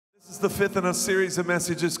This is the fifth in a series of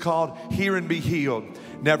messages called Hear and Be Healed.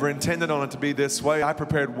 Never intended on it to be this way. I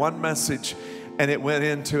prepared one message and it went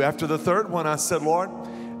into, after the third one, I said, Lord,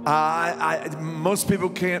 most people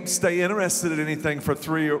can't stay interested in anything for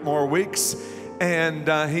 3 or more weeks. And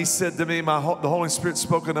he said to me, the Holy Spirit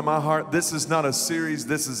spoke into my heart, this is not a series,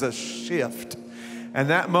 this is a shift. And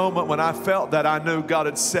that moment when I felt that, I knew God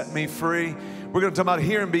had set me free. We're going to talk about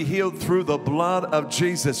hear and be healed through the blood of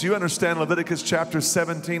Jesus. You understand Leviticus chapter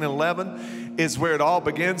 17 and 11 is where it all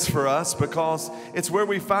begins for us, because it's where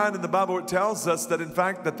we find in the Bible it tells us that, in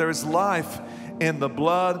fact, that there's life in the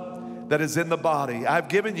blood that is in the body. I've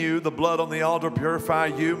given you the blood on the altar to purify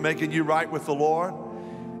you, making you right with the Lord.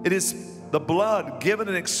 It is the blood given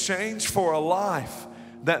in exchange for a life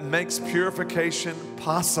that makes purification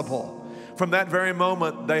possible. From that very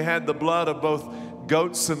moment, they had the blood of both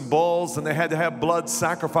goats and bulls, and they had to have blood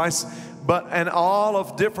sacrifice. And all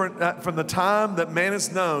of different, from the time that man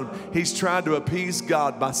is known, he's tried to appease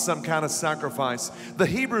God by some kind of sacrifice. The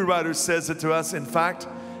Hebrew writer says it to us, in fact,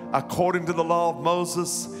 according to the law of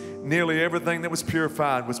Moses, nearly everything that was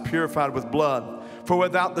purified with blood. For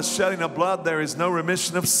without the shedding of blood, there is no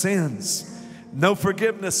remission of sins, no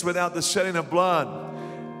forgiveness without the shedding of blood.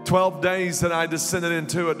 12 days that I descended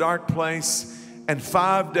into a dark place, and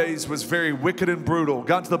 5 days was very wicked and brutal.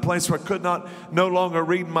 Got to the place where I could no longer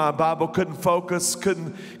read my Bible, couldn't focus,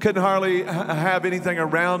 couldn't hardly have anything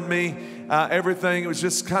around me. Everything, it was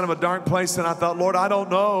just kind of a dark place. And I thought, Lord, I don't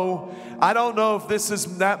know if this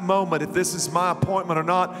is that moment, if this is my appointment or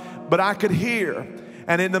not, but I could hear.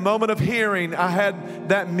 And in the moment of hearing, I had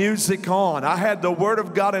that music on. I had the Word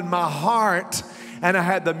of God in my heart, and I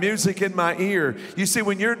had the music in my ear. You see,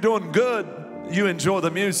 when you're doing good, you enjoy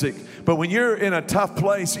the music. But when you're in a tough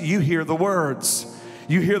place, you hear the words.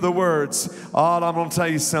 You hear the words. Oh, I'm going to tell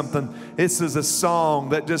you something. This is a song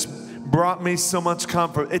that just brought me so much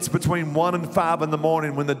comfort. It's between 1 and 5 in the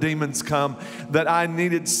morning when the demons come, that I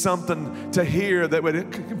needed something to hear that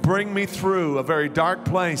would bring me through a very dark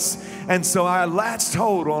place. And so I latched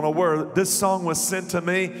hold on a word. This song was sent to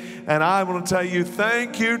me, and I want to tell you,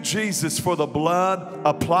 thank you, Jesus, for the blood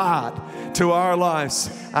applied to our lives.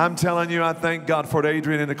 I'm telling you, I thank God for it.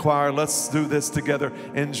 Adrian and the choir, let's do this together.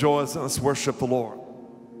 Enjoy us. Let's worship the Lord.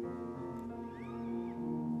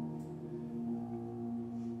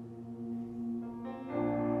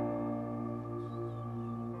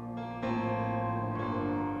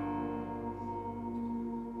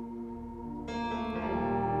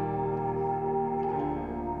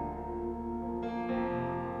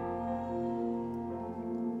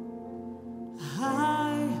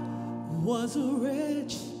 Was a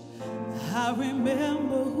wretch, I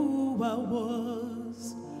remember who I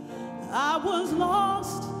was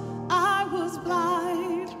lost, I was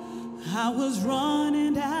blind, I was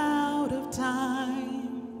running out of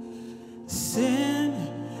time. Sin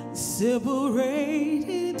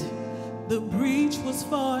separated, the breach was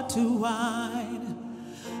far too wide.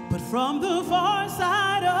 But from the far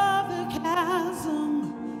side of the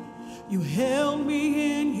chasm, you held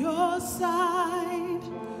me in your side.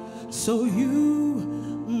 So you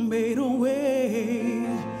made a way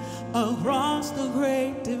across the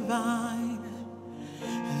great divide,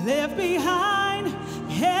 left behind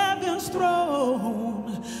heaven's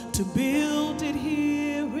throne to build it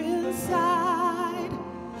here inside.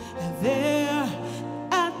 And there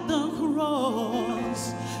at the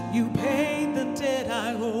cross, you paid the debt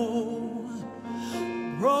I owe,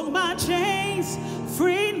 broke my chains,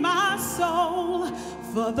 freed my soul.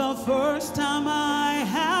 For the first time I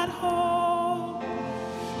had hope.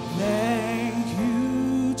 Thank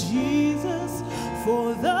you, Jesus,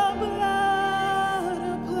 for the blood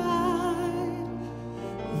applied.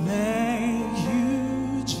 Thank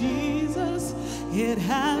you, Jesus, it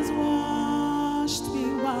has washed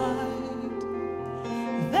me white.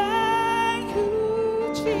 Thank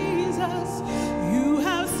you, Jesus, you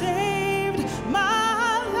have saved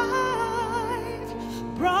my life,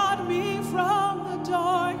 brought me from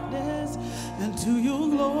darkness and to your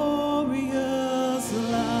glorious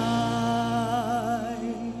light.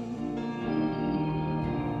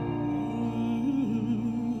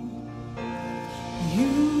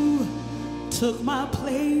 You took my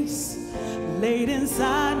place, laid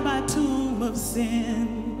inside my tomb of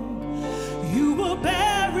sin. You were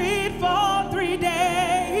buried for 3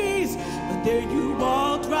 days, but there you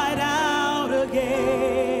walked right out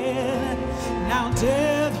again. Now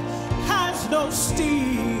death has no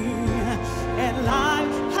sting, and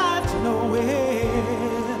life has no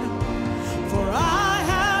end. For I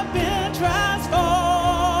have been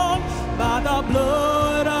transformed by the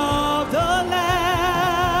blood of the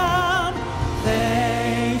Lamb.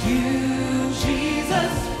 Thank you,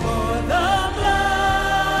 Jesus, for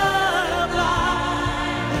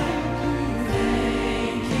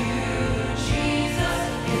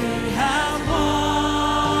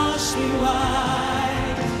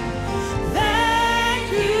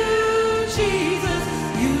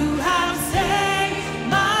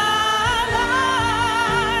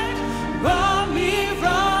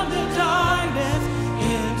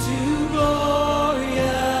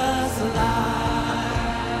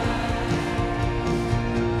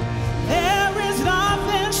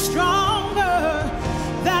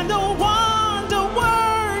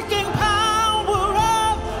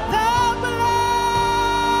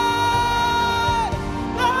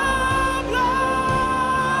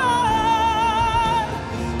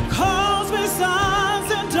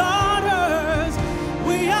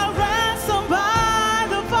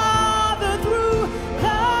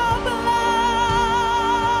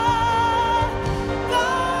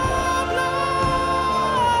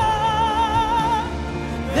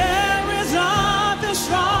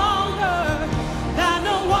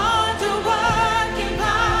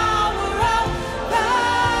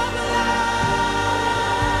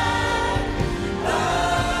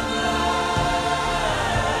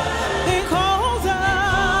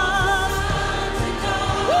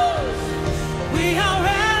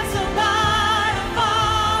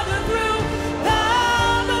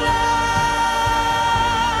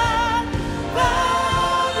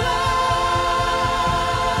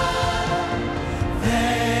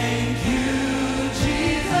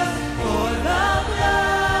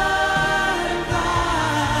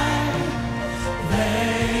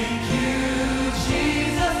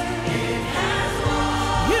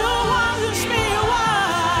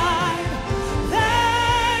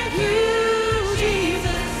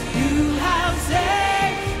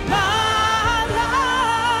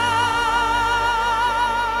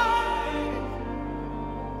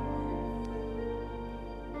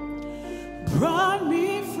brought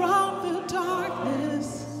me from the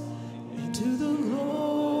darkness into the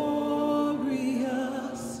glorious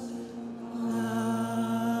light.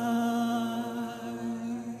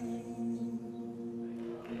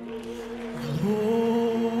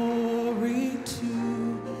 Glory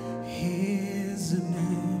to his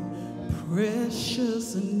name,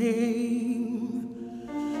 precious name.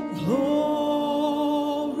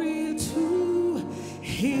 Glory to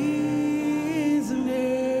his name.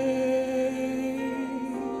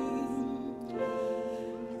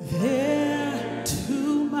 There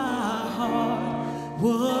to my heart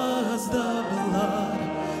was the blood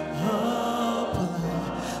of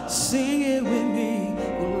blood. Sing it with me.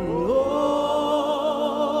 Glory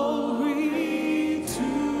to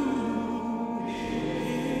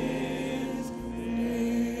his name.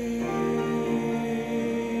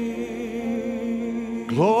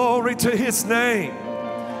 Glory to his name.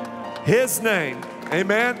 His name.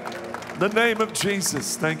 Amen. The name of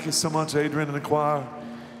Jesus. Thank you so much, Adrian and the choir.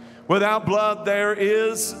 Without blood, there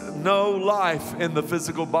is no life in the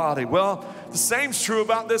physical body. Well, the same's true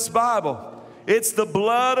about this Bible. It's the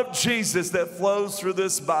blood of Jesus that flows through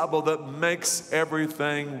this Bible that makes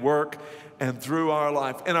everything work and through our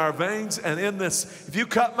life, in our veins and in this. If you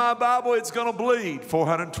cut my Bible, it's going to bleed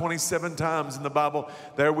 427 times in the Bible.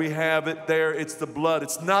 There we have it there. It's the blood.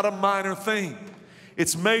 It's not a minor thing.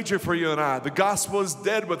 It's major for you and I. The gospel is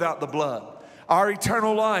dead without the blood. Our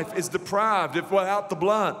eternal life is deprived if without the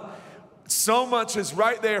blood. So much is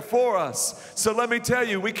right there for us. So let me tell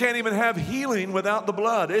you, we can't even have healing without the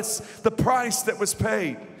blood. It's the price that was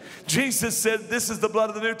paid. Jesus said, "This is the blood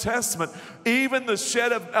of the New Testament, even the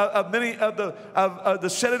shed the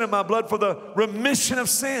shedding of my blood for the remission of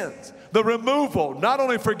sins." The removal, not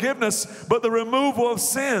only forgiveness, but the removal of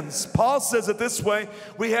sins. Paul says it this way: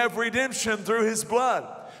 we have redemption through his blood.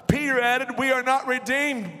 Peter added, we are not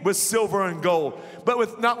redeemed with silver and gold,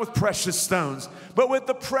 but not with precious stones, but with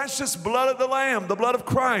the precious blood of the Lamb, the blood of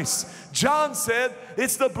Christ. John said,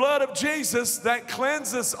 it's the blood of Jesus that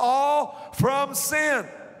cleanses all from sin.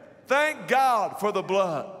 Thank God for the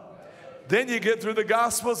blood. Then you get through the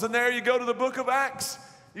Gospels, and there you go to the book of Acts.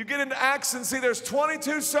 You get into Acts and see there's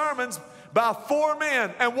 22 sermons by 4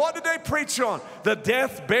 men. And what did they preach on? The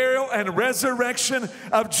death, burial, and resurrection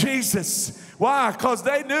of Jesus. Why? Because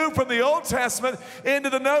they knew from the Old Testament into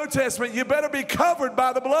the New Testament, you better be covered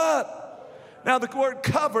by the blood. Now, the word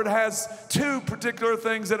covered has 2 particular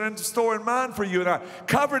things that are in store in mind for you and I.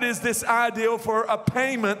 Covered is this ideal for a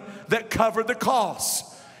payment that covered the cost.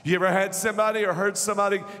 You ever had somebody or heard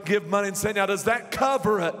somebody give money and say, now, does that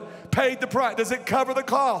cover it? Paid the price. Does it cover the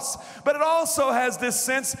cost? But it also has this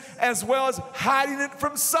sense as well as hiding it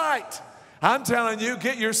from sight. I'm telling you,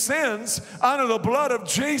 get your sins under the blood of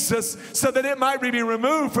Jesus so that it might be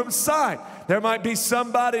removed from sight. There might be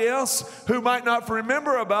somebody else who might not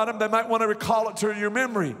remember about them. They might want to recall it to your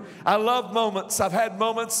memory. I love moments. I've had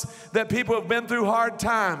moments that people have been through hard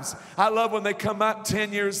times. I love when they come out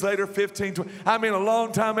 10 years later, 15, 20. I mean, a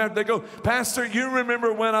long time after they go, Pastor, you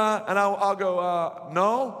remember when I'll go,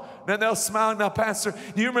 no. Then they'll smile. Now, Pastor,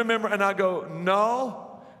 you remember? And I go, no.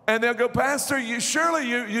 And they'll go, Pastor, you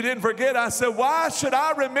didn't forget. I said, why should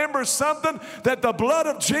I remember something that the blood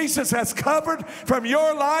of Jesus has covered from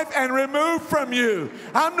your life and removed from you?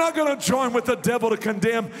 I'm not going to join with the devil to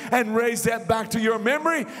condemn and raise that back to your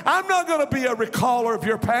memory. I'm not going to be a recaller of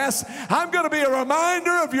your past. I'm going to be a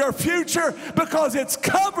reminder of your future because it's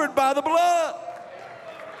covered by the blood.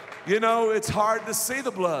 You know, it's hard to see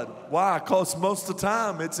the blood. Why? Because most of the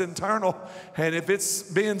time it's internal. And if it's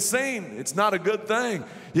being seen, it's not a good thing.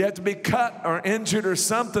 You have to be cut or injured or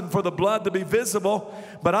something for the blood to be visible.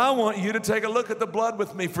 But I want you to take a look at the blood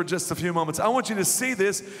with me for just a few moments. I want you to see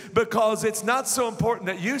this because it's not so important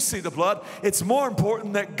that you see the blood. It's more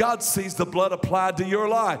important that God sees the blood applied to your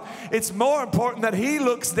life. It's more important that He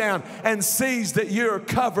looks down and sees that you're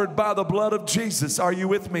covered by the blood of Jesus. Are you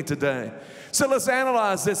with me today? So let's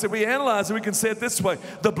analyze this. If we analyze it, we can say it this way.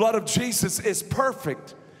 The blood of Jesus is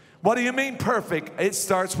perfect. What do you mean perfect? It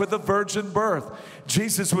starts with a virgin birth.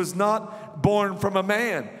 Jesus was not born from a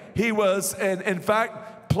man. He was, in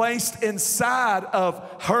fact, placed inside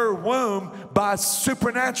of her womb by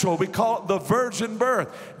supernatural. We call it the virgin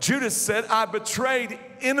birth. Judas said, I betrayed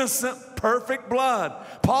innocent, perfect blood.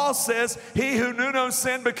 Paul says, he who knew no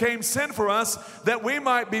sin became sin for us, that we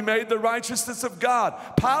might be made the righteousness of God.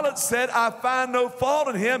 Pilate said, I find no fault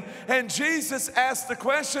in him. And Jesus asked the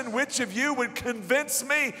question, which of you would convince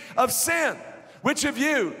me of sin? Which of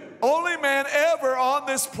you, only man ever on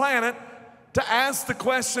this planet to ask the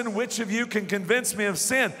question, which of you can convince me of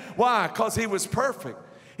sin? Why? Because he was perfect.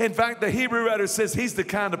 In fact, the Hebrew writer says he's the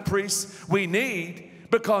kind of priest we need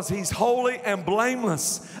because he's holy and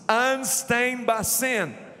blameless, unstained by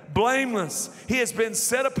sin, blameless. He has been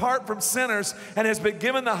set apart from sinners and has been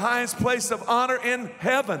given the highest place of honor in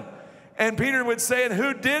heaven. And Peter would say, and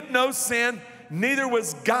who did no sin, neither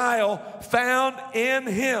was guile found in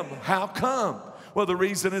him. How come? Well, the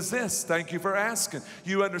reason is this. Thank you for asking.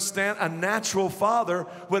 You understand, a natural father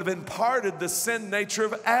would have imparted the sin nature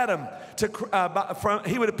of Adam.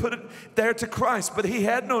 He would have put it there to Christ, but he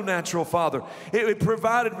had no natural father. It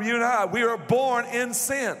provided you and I. We are born in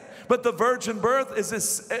sin. But the virgin birth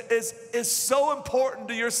is so important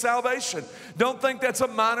to your salvation. Don't think that's a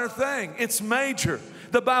minor thing. It's major.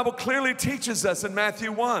 The Bible clearly teaches us in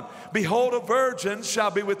Matthew 1, behold, a virgin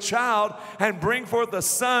shall be with child and bring forth a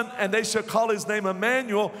son, and they shall call his name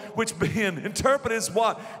Emmanuel, which being interpreted is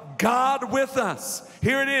what? God with us.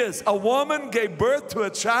 Here it is. A woman gave birth to a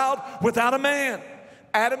child without a man.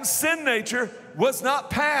 Adam's sin nature was not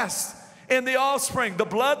passed in the offspring. The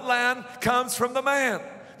bloodline comes from the man.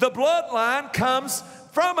 The bloodline comes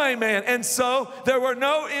from a man. And so there were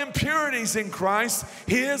no impurities in Christ.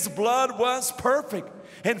 His blood was perfect.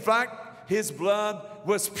 In fact, his blood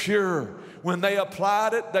was pure. When they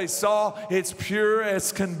applied it, they saw it's pure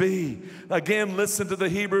as can be. Again, listen to the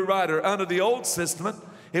Hebrew writer. Under the Old Testament,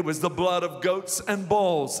 it was the blood of goats and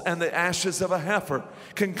bulls, and the ashes of a heifer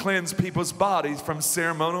can cleanse people's bodies from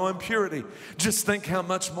ceremonial impurity. Just think how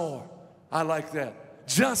much more. I like that.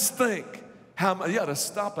 Just think. You got to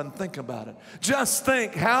stop and think about it. Just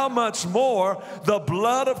think how much more the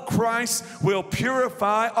blood of Christ will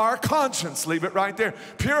purify our conscience. Leave it right there.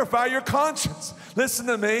 Purify your conscience. Listen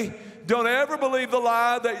to me. Don't ever believe the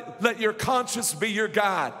lie that let your conscience be your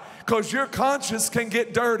guide, because your conscience can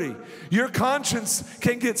get dirty. Your conscience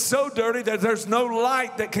can get so dirty that there's no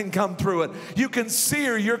light that can come through it. You can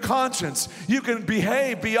sear your conscience. You can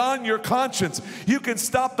behave beyond your conscience. You can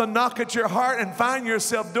stop the knock at your heart and find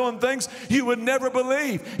yourself doing things you would never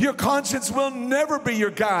believe. Your conscience will never be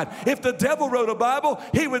your guide. If the devil wrote a Bible,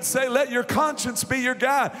 he would say, let your conscience be your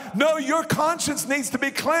guide. No, your conscience needs to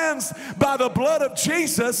be cleansed by the blood of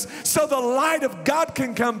Jesus so the light of God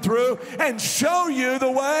can come through and show you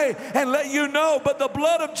the way and let you know. But the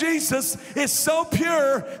blood of Jesus is so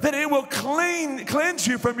pure that it will cleanse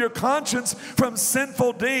you from your conscience from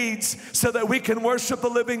sinful deeds so that we can worship the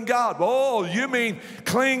living God. Oh, you mean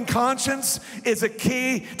clean conscience is a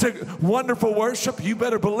key to wonderful worship? You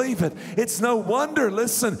better believe it. It's no wonder,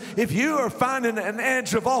 listen, if you are finding an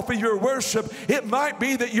edge off of your worship, it might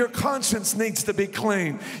be that your conscience needs to be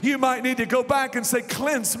clean. You might need to go back and say,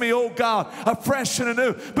 cleanse me, oh God, afresh and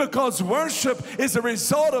anew, because worship is a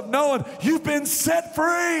result of knowing you've been set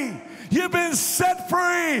free. You've been set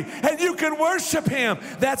free and you can worship him.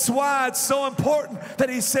 That's why it's so important that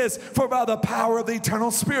he says, for by the power of the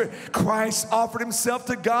eternal Spirit, Christ offered himself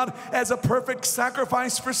to God as a perfect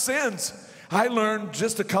sacrifice for sins. I learned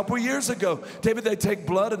just a couple years ago, David, they take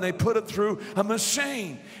blood and they put it through a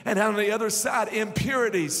machine. And on the other side,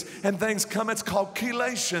 impurities and things come. It's called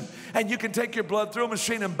chelation. And you can take your blood through a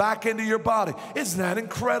machine and back into your body. Isn't that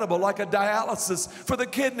incredible? Like a dialysis for the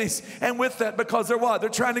kidneys. And with that, because they're what? They're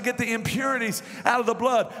trying to get the impurities out of the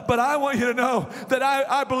blood. But I want you to know that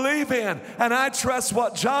I believe in and I trust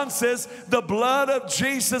what John says. The blood of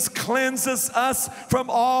Jesus cleanses us from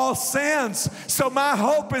all sins. So my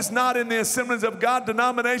hope is not in the Assemblies of God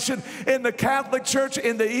denomination, in the Catholic Church,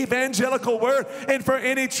 in the evangelical word, and for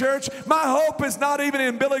any church. My hope is not even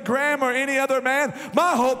in Billy Graham or any other man.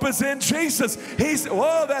 My hope is in Jesus.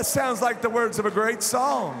 Whoa, that sounds like the words of a great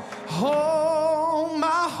song. Oh, my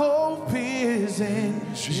hope is in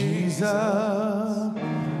Jesus.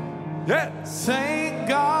 Yes. Thank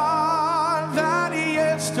God that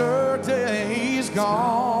yesterday's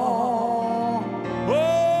gone.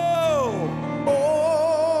 Oh,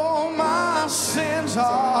 my sins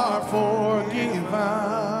are forgiven.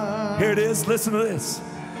 Here it is. Listen to this.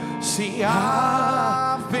 See,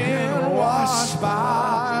 I've been washed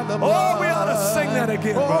by the blood. Oh, we ought to sing that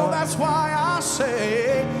again, bro. Oh, that's why I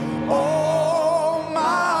say, oh,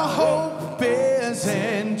 my hope is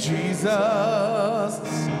in Jesus.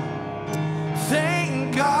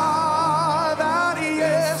 Thank God that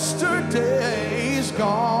yesterday's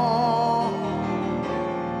gone.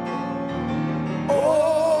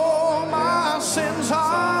 Oh, my sins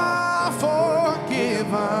are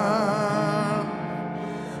forgiven.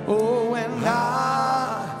 Oh, and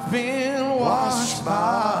I've been washed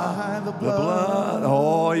by the blood.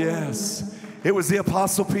 Oh, yes. It was the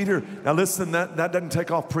Apostle Peter. Now listen, that doesn't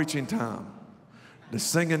take off preaching time. The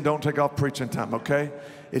singing don't take off preaching time, okay?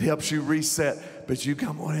 It helps you reset, but you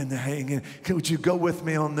come on in there, hang in. Would you go with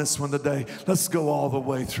me on this one today? Let's go all the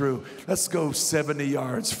way through. Let's go 70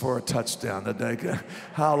 yards for a touchdown today.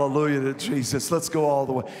 Hallelujah to Jesus. Let's go all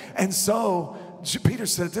the way. And so Peter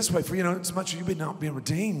said it this way, for as much as you've not been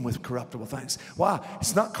redeemed with corruptible things. Why?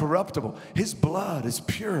 It's not corruptible. His blood is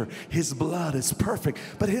pure. His blood is perfect.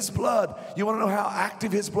 But his blood, you want to know how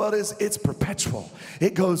active his blood is? It's perpetual.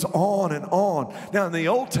 It goes on and on. Now in the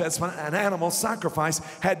Old Testament, an animal sacrifice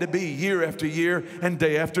had to be year after year and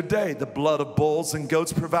day after day. The blood of bulls and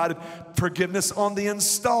goats provided forgiveness on the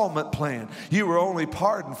installment plan. You were only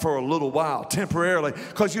pardoned for a little while, temporarily,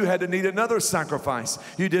 because you had to need another sacrifice.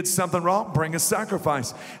 You did something wrong, bring a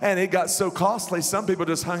sacrifice. And it got so costly, some people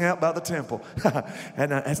just hung out by the temple.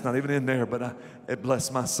 And that's not even in there, but it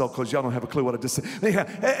blessed my soul, because y'all don't have a clue what I just said.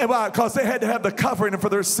 Why? Because they had to have the covering for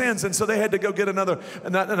their sins, and so they had to go get another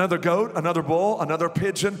goat, another bull, another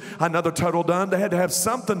pigeon, another turtle dove. They had to have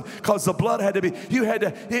something, because the blood had to be,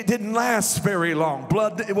 it didn't last very long.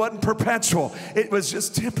 Blood, it wasn't perpetual. It was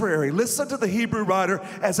just temporary. Listen to the Hebrew writer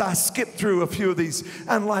as I skip through a few of these.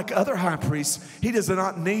 Unlike other high priests, he does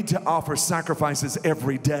not need to offer sacrifices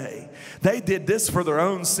every day. They did this for their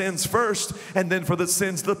own sins first, and then for the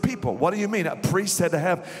sins of the people. What do you mean? A priest had to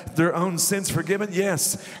have their own sins forgiven?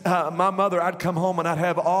 Yes. My mother, I'd come home and I'd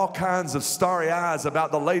have all kinds of starry eyes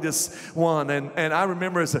about the latest one. And I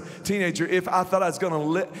remember as a teenager, if I thought I was going to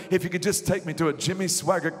live, if you could just take me to a Jimmy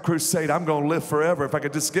Swaggart crusade, I'm going to live forever if I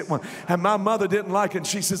could just get one. And my mother didn't like it. And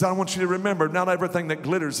she says, I want you to remember, not everything that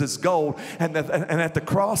glitters is gold. And at the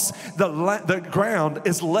cross, the ground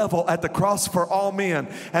is level at the cross for all men.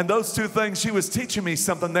 And those two things, she was teaching me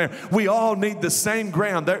something there. We all need the same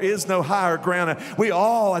ground. There is no higher ground. We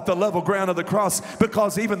all at the level ground of the cross,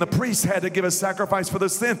 because even the priest had to give a sacrifice for the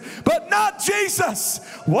sin. But not Jesus.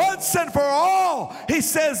 Once and for all, he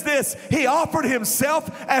says this, he offered himself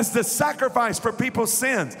as the sacrifice for people's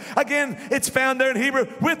sins. Again, it's found there in Hebrew,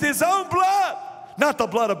 with his own blood. Not the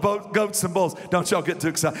blood of goats and bulls. Don't y'all get too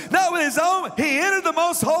excited. No, with his own, he entered the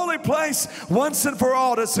most holy place once and for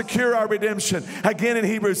all to secure our redemption. Again in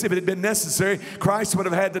Hebrews, if it had been necessary, Christ would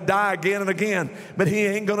have had to die again and again. But he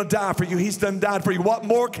ain't going to die for you. He's done died for you. What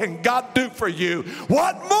more can God do for you?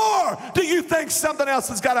 What more do you think something else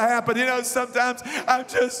has got to happen? Sometimes I'm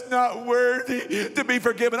just not worthy to be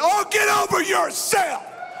forgiven. Oh, get over yourself.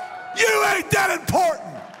 You ain't that important.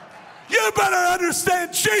 You better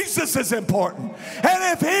understand Jesus is important. And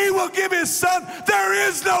if he will give his son, there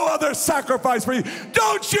is no other sacrifice for you.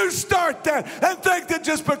 Don't you start that and think that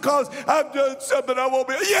just because I've done something I won't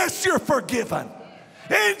be. Yes, you're forgiven.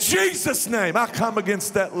 In Jesus' name, I come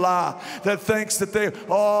against that lie that thinks that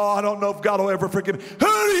I don't know if God will ever forgive me. Who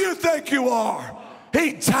do you think you are?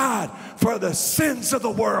 He died for the sins of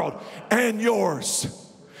the world and yours.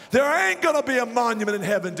 There ain't going to be a monument in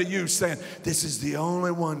heaven to you saying, this is the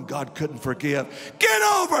only one God couldn't forgive. Get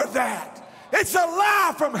over that. It's a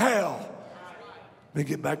lie from hell. Let me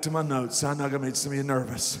get back to my notes. I'm not going to make some of you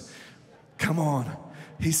nervous. Come on.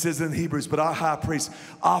 He says in Hebrews, but our high priest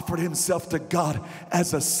offered himself to God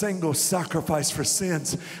as a single sacrifice for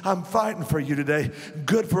sins. I'm fighting for you today.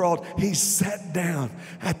 Good for all. He sat down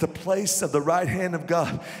at the place of the right hand of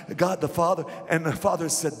God the Father. And the Father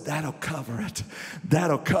said, that'll cover it.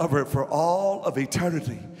 That'll cover it for all of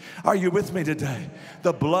eternity. Are you with me today?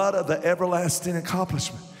 The blood of the everlasting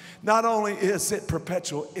accomplishment. Not only is it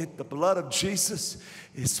perpetual, the blood of Jesus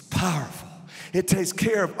is powerful. It takes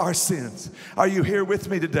care of our sins. Are you here with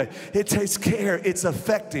me today? It takes care. It's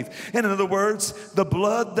effective. And in other words, the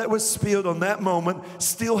blood that was spilled on that moment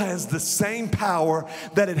still has the same power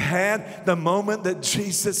that it had the moment that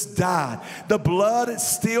Jesus died. The blood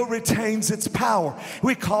still retains its power.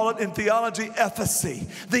 We call it in theology efficacy.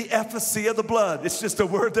 The efficacy of the blood. It's just a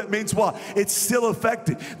word that means what? It's still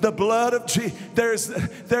effective. The blood of Jesus.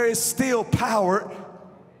 There is still power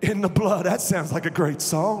in the blood. That sounds like a great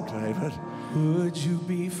song, David. Would you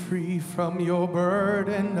be free from your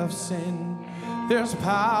burden of sin? There's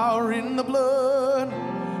power in the blood,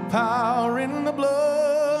 power in the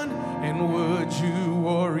blood. And would you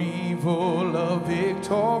or evil a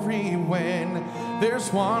victory when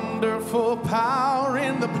there's wonderful power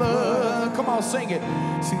in the blood? Come on, sing it.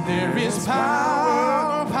 See, there is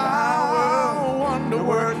power, power,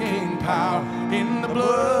 wonder-working power in the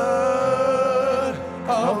blood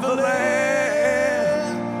of the Lamb.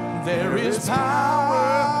 There is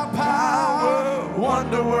power, power,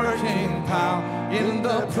 wonder-working power in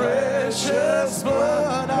the precious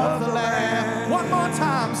blood of the Lamb. One more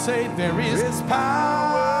time, say, there is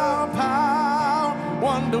power, power,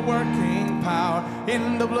 wonder-working power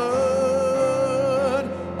in the blood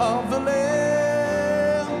of the Lamb.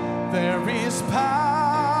 There is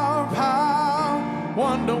power, power,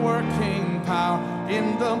 wonder-working power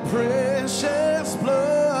in the precious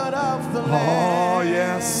blood of the Lamb. Oh,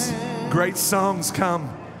 yes. Great songs come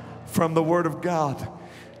from the Word of God.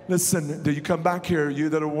 Listen, do you come back here, you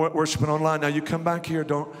that are worshiping online? Now you come back here,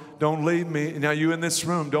 don't leave me. Now you in this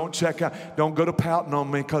room, don't check out, don't go to pouting on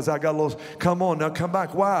me because I got a little, come on, now come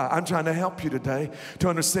back. Why? I'm trying to help you today to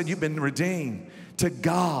understand you've been redeemed to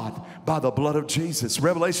God by the blood of Jesus.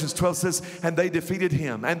 Revelations 12 says, and they defeated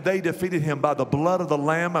him by the blood of the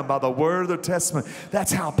Lamb and by the word of their testimony.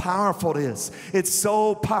 That's how powerful it is. It's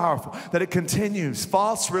so powerful that it continues.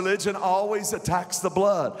 False religion always attacks the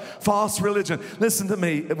blood. False religion. Listen to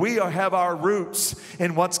me. We have our roots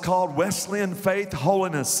in what's called Wesleyan faith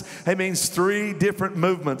holiness. It means three different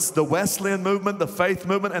movements. The Wesleyan movement, the faith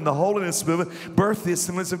movement, and the holiness movement birthed the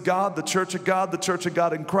Assemblies of God, the Church of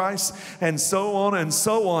God in Christ, and so on and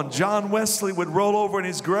so on. John Wesley would roll over in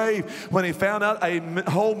his grave when he found out a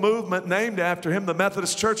whole movement named after him, the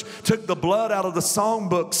Methodist Church, took the blood out of the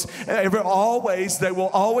songbooks. They will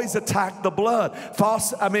always attack the blood.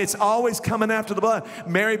 It's always coming after the blood.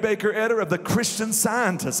 Mary Baker Eddy of the Christian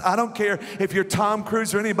Scientists. I don't care if you're Tom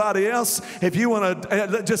Cruise or anybody else. If you want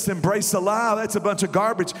to just embrace a lie, that's a bunch of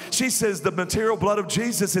garbage. She says the material blood of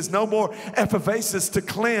Jesus is no more effervescence to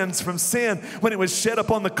cleanse from sin when it was shed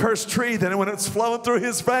upon the cursed tree than when it's flowing through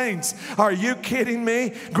his veins. Are you kidding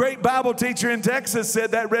me? Great Bible teacher in Texas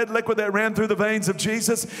said that red liquid that ran through the veins of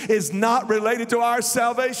Jesus is not related to our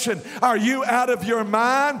salvation. Are you out of your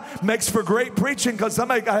mind? Makes for great preaching because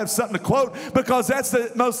somebody got to have something to quote, because that's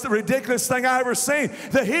the most ridiculous thing I ever seen.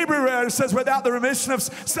 The Hebrew writer says without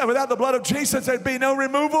the blood of Jesus there'd be no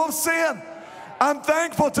removal of sin. I'm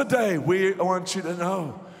thankful today. We want you to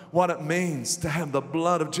know what it means to have the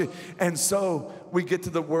blood of Jesus. And so we get to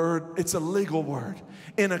the word, it's a legal word,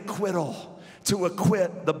 in acquittal. To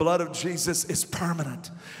acquit, the blood of Jesus is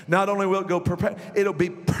permanent. Not only will it go it'll be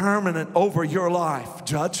permanent over your life,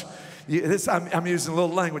 Judge. I'm using a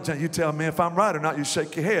little language. Now you tell me if I'm right or not. You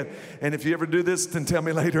shake your head. And if you ever do this, then tell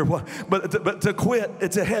me later what. But to quit,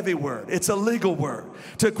 it's a heavy word. It's a legal word.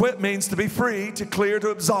 To quit means to be free, to clear, to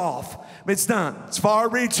absolve. It's done. It's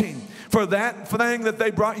far-reaching. For that thing that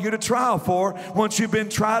they brought you to trial for, once you've been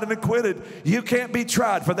tried and acquitted, you can't be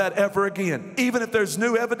tried for that ever again. Even if there's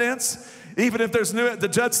new evidence, the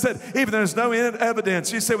judge said, even if there's no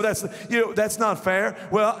evidence, you say, well, that's not fair.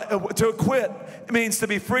 Well, to acquit means to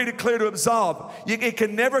be free, to clear, to absolve. It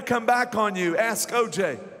can never come back on you. Ask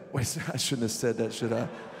OJ. Wait, I shouldn't have said that, should I?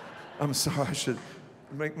 I'm sorry, I should.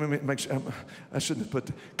 Make sure, I shouldn't have put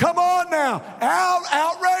that. Come on now.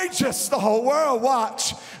 Outrageous. The whole world,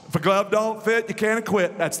 watch. If a glove don't fit, you can't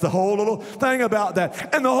acquit. That's the whole little thing about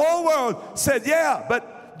that. And the whole world said, yeah,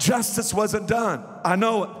 but justice wasn't done. I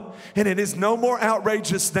know it. And it is no more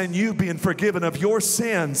outrageous than you being forgiven of your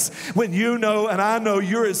sins when you know and I know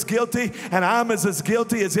you're as guilty and I'm as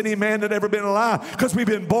guilty as any man that ever been alive, because we've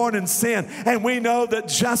been born in sin and we know that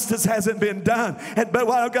justice hasn't been done. But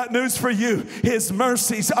I've got news for you. His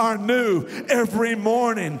mercies are new every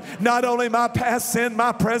morning. Not only my past sin,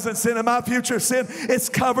 my present sin, and my future sin, it's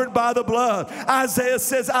covered by the blood. Isaiah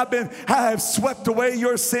says, I have swept away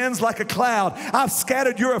your sins like a cloud. I've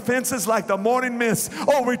scattered your offenses like the morning mist.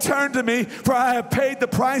 Oh, return to me, for I have paid the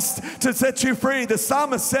price to set you free. The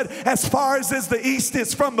psalmist said, as far as the east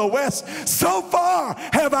is from the west, so far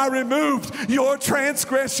have I removed your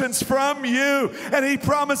transgressions from you. And he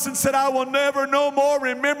promised and said, I will never no more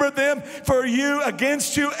remember them for you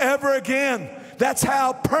against you ever again. That's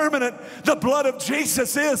how permanent the blood of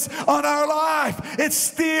Jesus is on our life. It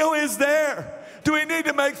still is there. Do we need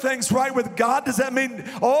to make things right with God? Does that mean,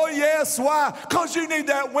 oh yes, why? Because you need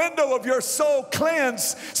that window of your soul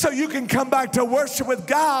cleansed so you can come back to worship with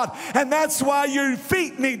God. And that's why your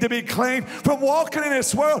feet need to be clean from walking in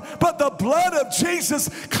this world. But the blood of Jesus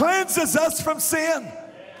cleanses us from sin.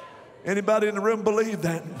 Anybody in the room believe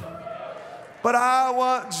that? But I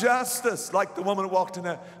want justice. Like the woman who walked in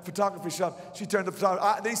that photography shop. She turned to the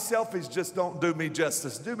photographer. These selfies just don't do me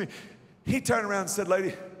justice. He turned around and said,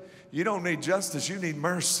 lady, you don't need justice, you need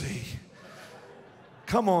mercy.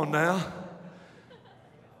 Come on now.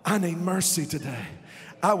 I need mercy today.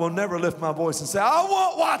 I will never lift my voice and say, I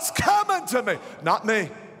want what's coming to me. Not me.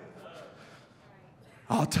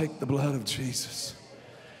 I'll take the blood of Jesus.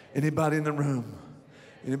 Anybody in the room?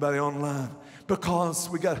 Anybody online? Because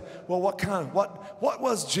we got, well, what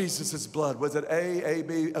was Jesus' blood? Was it A,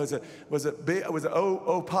 B, was it B, was it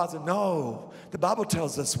O positive? No. The Bible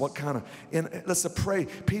tells us what kind of, let's pray.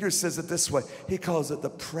 Peter says it this way. He calls it the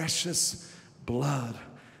precious blood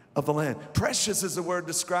of the land. Precious is a word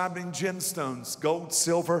describing gemstones. Gold,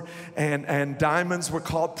 silver, and diamonds were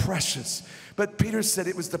called precious. But Peter said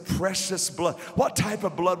it was the precious blood. What type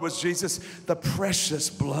of blood was Jesus? The precious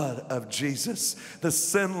blood of Jesus. The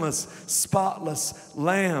sinless, spotless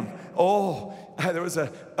Lamb. Oh, there was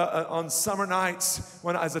on summer nights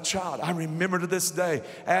when I was a child, I remember to this day,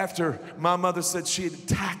 after my mother said she'd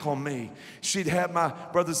tackle me, she'd have my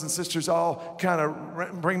brothers and sisters all kind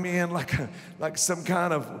of bring me in like some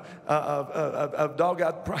kind of dog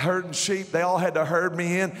out herding sheep. They all had to herd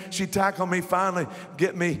me in. She'd tackle me, finally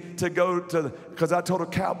get me to go to, because I told her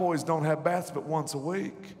cowboys don't have baths but once a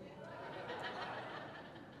week.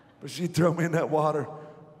 But she'd throw me in that water,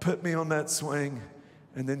 put me on that swing,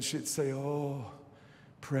 and then she'd say, oh,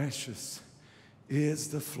 precious is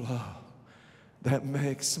the flow that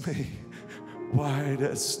makes me white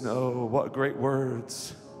as snow. What great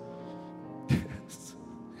words. Yes.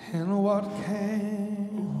 And what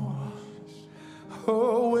can wash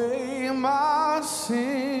away my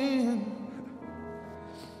sin?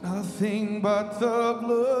 Nothing but the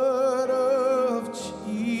blood of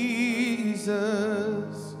Jesus.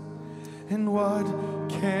 And what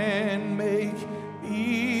can make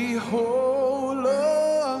me whole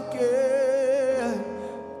again?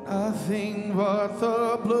 Nothing but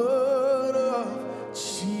the blood of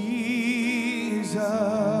Jesus.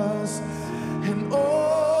 And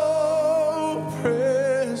oh,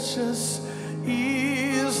 precious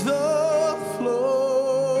is the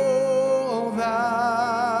flow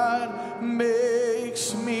that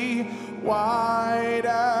makes me white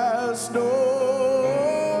as snow.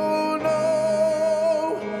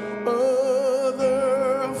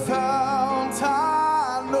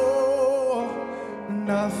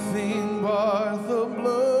 Nothing but the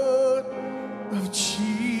blood of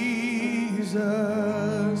Jesus.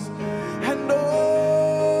 And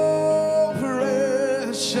oh,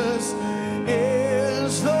 precious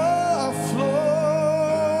is the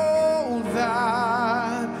flow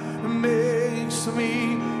that makes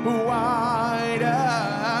me white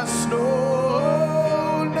as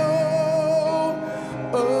snow. No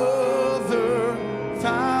other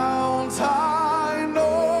fount I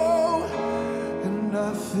know, and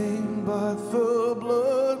nothing but the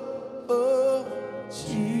blood of Jesus.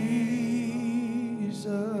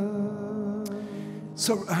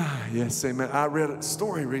 So, yes, amen. I read a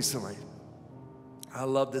story recently. I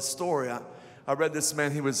love this story. I read this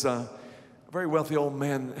man. He was a very wealthy old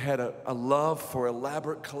man, had a love for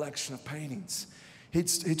elaborate collection of paintings. He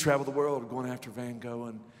traveled the world going after Van Gogh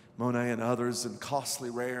and Monet and others, and costly,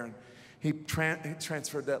 rare. And he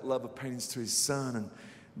transferred that love of paintings to his son, and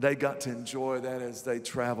they got to enjoy that as they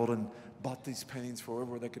traveled and bought these paintings for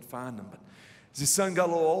wherever they could find them. But as his son got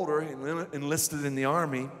a little older, he enlisted in the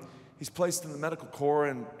Army. He's placed in the medical corps,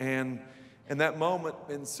 and in that moment,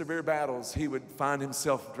 in severe battles, he would find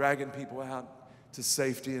himself dragging people out to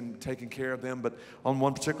safety and taking care of them. But on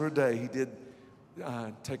one particular day, he did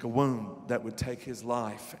take a wound that would take his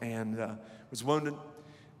life, and was wounded.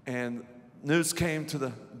 And news came to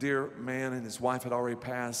the dear man, and his wife had already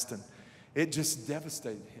passed, and it just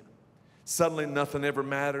devastated him. Suddenly, nothing ever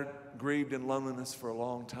mattered, grieved in loneliness for a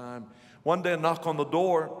long time. One day, a knock on the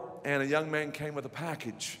door, and a young man came with a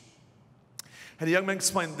package. And the young man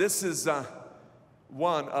explained, this is I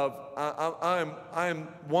am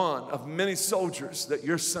one of many soldiers that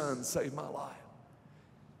your son saved my life.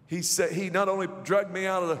 He said he not only dragged me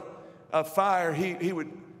out of the fire, he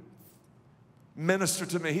would minister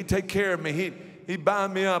to me. He'd take care of me. He'd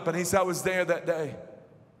bind me up. And he said, I was there that day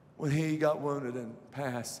when he got wounded and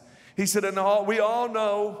passed. He said, and we all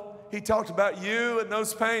know, he talked about you and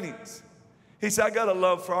those paintings. He said, I got a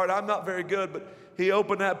love for art. I'm not very good, but he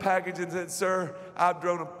opened that package and said, sir, I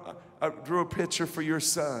drew a picture for your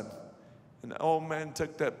son. And the old man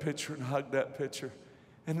took that picture and hugged that picture.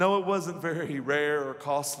 And no, it wasn't very rare or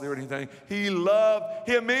costly or anything. He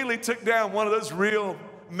immediately took down one of those real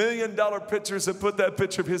 $1 million pictures and put that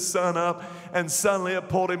picture of his son up, and suddenly it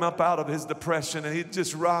pulled him up out of his depression, and he'd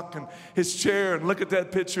just rock in his chair and look at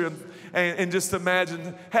that picture and just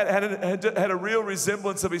imagine, had a real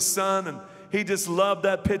resemblance of his son, and he just loved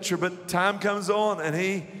that picture. But time comes on and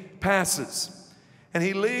he passes, and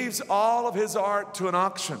he leaves all of his art to an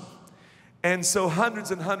auction. And so hundreds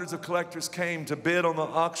and hundreds of collectors came to bid on the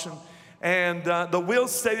auction, and the will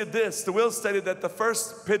stated this. The will stated that the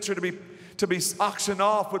first picture to be auctioned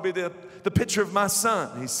off would be the picture of my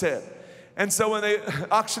son, he said. And so when the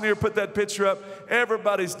auctioneer put that picture up,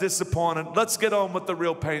 everybody's disappointed. Let's get on with the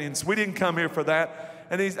real paintings. We didn't come here for that.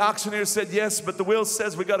 And the auctioneer said, yes, but the will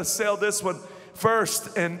says we got to sell this one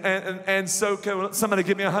first. And so can somebody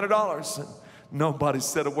give me $100? And Nobody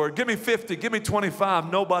said a word. Give me 50, give me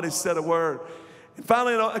 25. Nobody said a word. And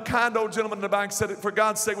finally, a kind old gentleman in the back said, for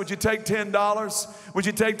God's sake, would you take $10? Would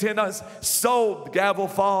you take $10? Sold. The gavel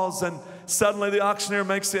falls, and suddenly the auctioneer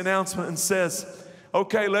makes the announcement and says,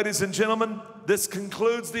 okay, ladies and gentlemen, this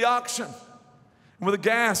concludes the auction. And with a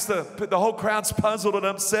gasp, the whole crowd's puzzled and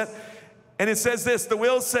upset. And it says this, the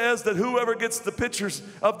will says that whoever gets the pictures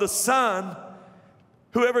of the sun,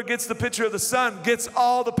 whoever gets the picture of the sun gets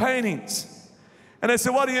all the paintings. And they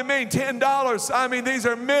said, what do you mean, $10? I mean, these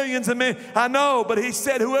are millions and millions. I know, but he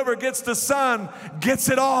said whoever gets the sun gets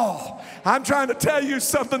it all. I'm trying to tell you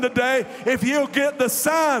something today. If you get the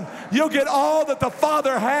sun, you'll get all that the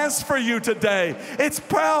Father has for you today. It's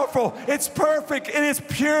powerful. It's perfect. It is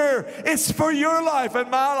pure. It's for your life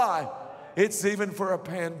and my life. It's even for a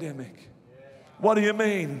pandemic. What do you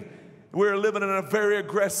mean? We're living in a very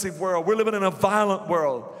aggressive world. We're living in a violent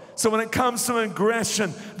world. So when it comes to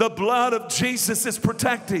aggression, the blood of Jesus is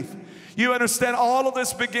protective. You understand, all of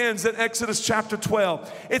this begins in Exodus chapter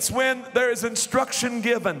 12. It's when there is instruction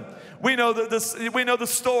given. We know the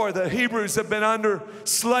story. The Hebrews have been under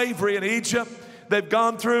slavery in Egypt. They've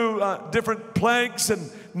gone through different plagues,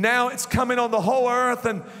 and now it's coming on the whole earth,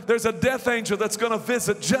 and there's a death angel that's going to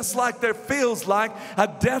visit, just like there feels like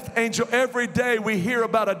a death angel. Every day we hear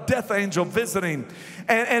about a death angel visiting.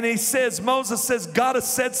 And he says, Moses says, God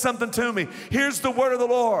has said something to me. Here's the word of the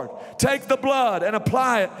Lord. Take the blood and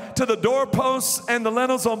apply it to the doorposts and the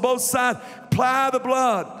lintels on both sides. Apply the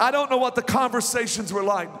blood. I don't know what the conversations were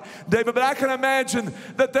like, David, but I can imagine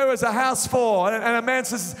that there was a house full. And a man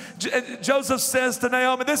says, Joseph says to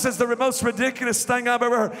Naomi, this is the most ridiculous thing I've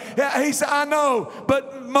ever heard. Yeah, he said, I know,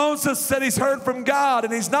 but Moses said he's heard from God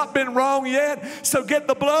and he's not been wrong yet. So get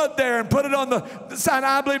the blood there and put it on the side.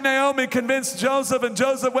 I believe Naomi convinced Joseph, and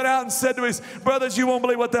Joseph went out and said to his brothers, you won't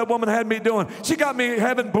believe what that woman had me doing. She got me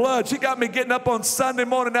having blood. She got me getting up on Sunday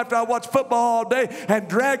morning after I watched football all day and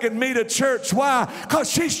dragging me to church. Why? Because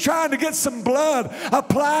she's trying to get some blood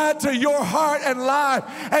applied to your heart and life,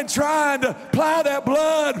 and trying to apply that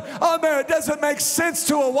blood on there. It doesn't make sense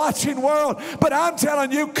to a watching world, but I'm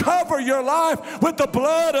telling you, cover your life with the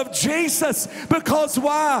blood of Jesus. Because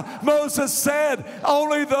why? Moses said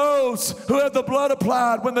only those who have the blood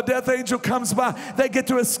applied, when the death angel comes by, they get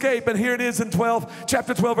to escape. And here it is in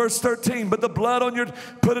chapter 12, verse 13. But the blood on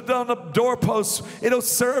put it on the doorposts. It'll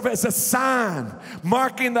serve as a sign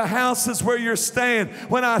marking the houses where you're staying.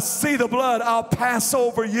 When I see the blood, I'll pass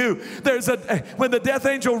over you. When the death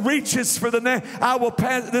angel reaches for the net, I will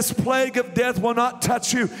pass. This plague of death will not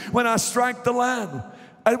touch you when I strike the land.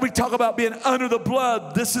 And we talk about being under the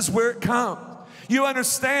blood. This is where it comes. You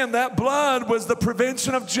understand that blood was the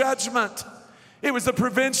prevention of judgment. It was the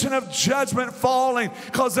prevention of judgment falling,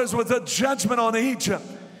 because there was a judgment on Egypt.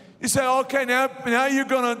 You say, okay, now you're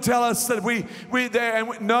going to tell us that we there.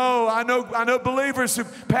 And no, I know believers who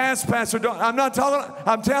pass, Pastor. I'm not talking.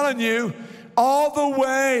 I'm telling you, all the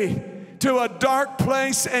way to a dark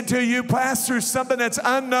place until you pass through something that's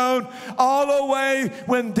unknown, all the way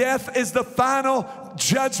when death is the final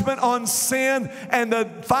judgment on sin and the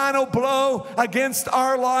final blow against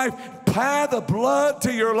our life. Apply the blood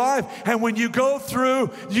to your life, and when you go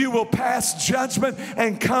through, you will pass judgment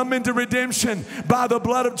and come into redemption by the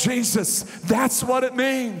blood of Jesus. That's what it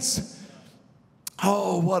means.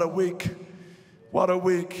 Oh, what a week. What a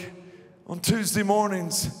week. On Tuesday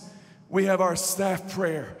mornings, we have our staff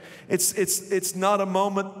prayer. It's not a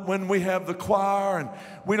moment when we have the choir and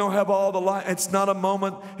we don't have all the light. It's not a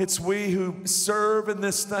moment. It's we who serve in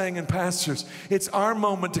this thing and pastors. It's our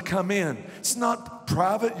moment to come in. It's not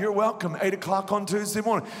private. You're welcome, 8 o'clock on Tuesday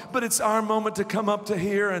morning. But it's our moment to come up to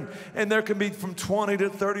here, and there can be from 20 to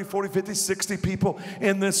 30, 40, 50, 60 people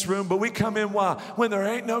in this room. But we come in, why? When there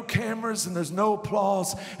ain't no cameras and there's no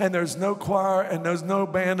applause and there's no choir and there's no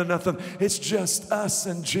band or nothing. It's just us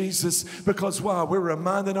and Jesus. Because why? We're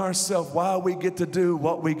reminding ourselves why we get to do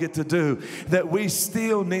what we get to do. That we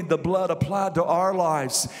still need the blood applied to our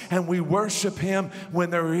lives, and we worship Him when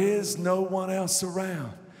there is no one else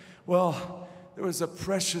around. Well, there was a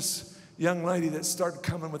precious young lady that started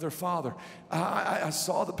coming with her father. I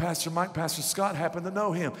saw that Pastor Scott happened to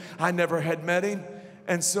know him. I never had met him,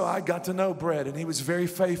 and so I got to know Brett, and he was very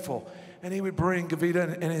faithful. And he would bring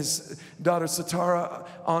Gavita and his daughter Satara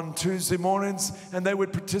on Tuesday mornings, and they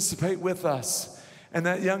would participate with us. And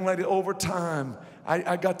that young lady, over time,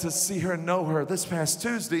 I got to see her and know her. This past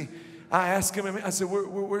Tuesday, I asked him, I said,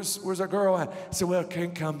 where's our girl at? He said, well,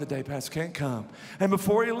 can't come today, Pastor, can't come. And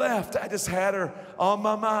before he left, I just had her on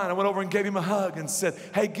my mind. I went over and gave him a hug and said,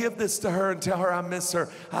 hey, give this to her and tell her I miss her.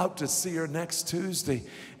 I hope to see her next Tuesday.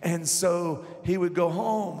 And so he would go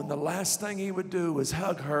home, and the last thing he would do was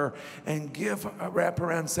hug her and wrap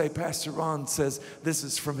around and say, Pastor Ron says this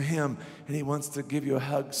is from him, and he wants to give you a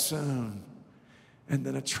hug soon. And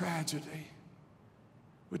then a tragedy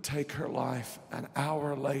would take her life an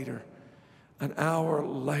hour later. An hour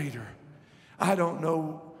later. I don't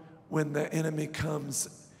know when the enemy comes.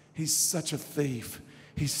 He's such a thief.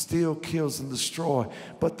 He steals, kills, and destroys.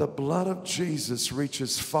 But the blood of Jesus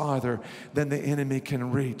reaches farther than the enemy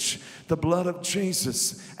can reach. The blood of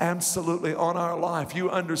Jesus absolutely on our life.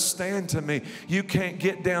 You understand to me, you can't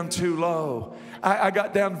get down too low. I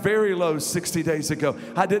got down very low 60 days ago.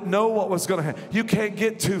 I didn't know what was going to happen. You can't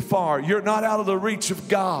get too far. You're not out of the reach of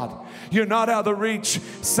God. You're not out of the reach.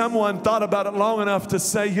 Someone thought about it long enough to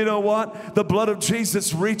say, you know what? The blood of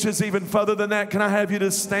Jesus reaches even further than that. Can I have you to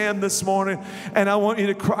stand this morning? And I want you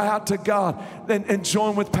to cry out to God and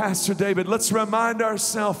join with Pastor David. Let's remind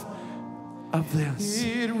ourselves of this.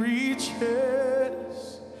 It reaches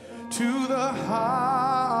to the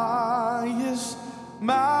highest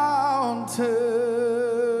mountain,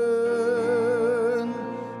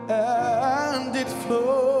 and it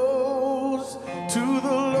flows to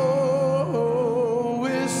the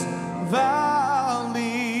lowest valley.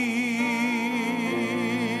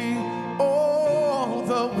 Oh,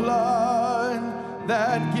 the blood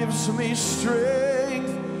that gives me strength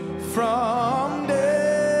from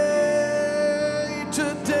day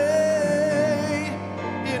to day,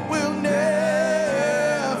 it will never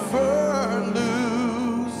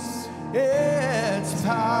lose its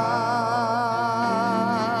power.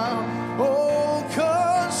 Oh,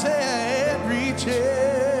 'cause it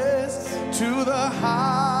reaches to the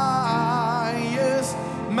highest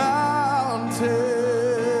mountain.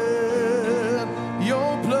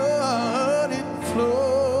 Your blood, it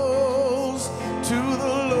flows to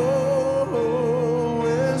the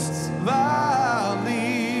lowest valley.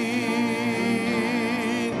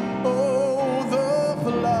 Oh, the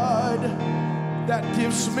blood that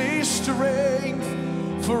gives me strength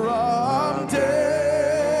from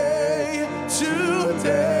day to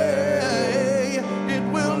day, it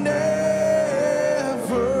will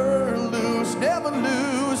never lose, never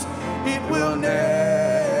lose. It will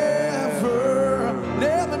never,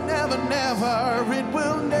 never, never, never, it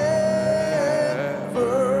will never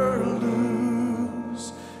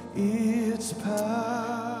lose its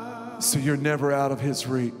power. So you're never out of his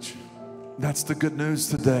reach. That's the good news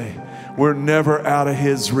today. We're never out of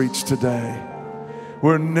his reach today.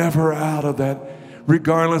 We're never out of that,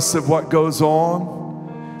 regardless of what goes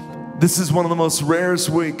on. This is one of the most rarest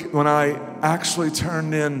weeks when I actually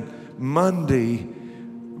turned in Monday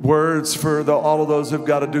words for all of those who've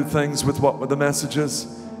got to do things with the messages.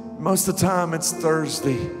 Most of the time it's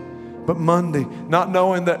Thursday, but Monday, not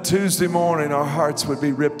knowing that Tuesday morning our hearts would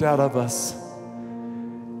be ripped out of us.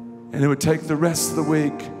 And it would take the rest of the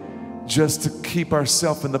week just to keep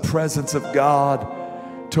ourselves in the presence of God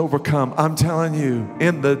to overcome. I'm telling you,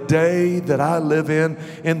 in the day that I live in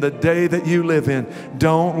the day that you live in,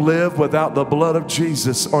 don't live without the blood of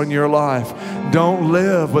Jesus on your life. Don't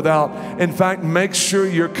live without, in fact, make sure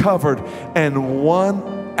you're covered. And one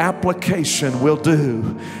application will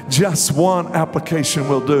do. Just one application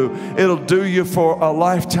will do. It'll do you for a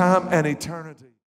lifetime and eternity.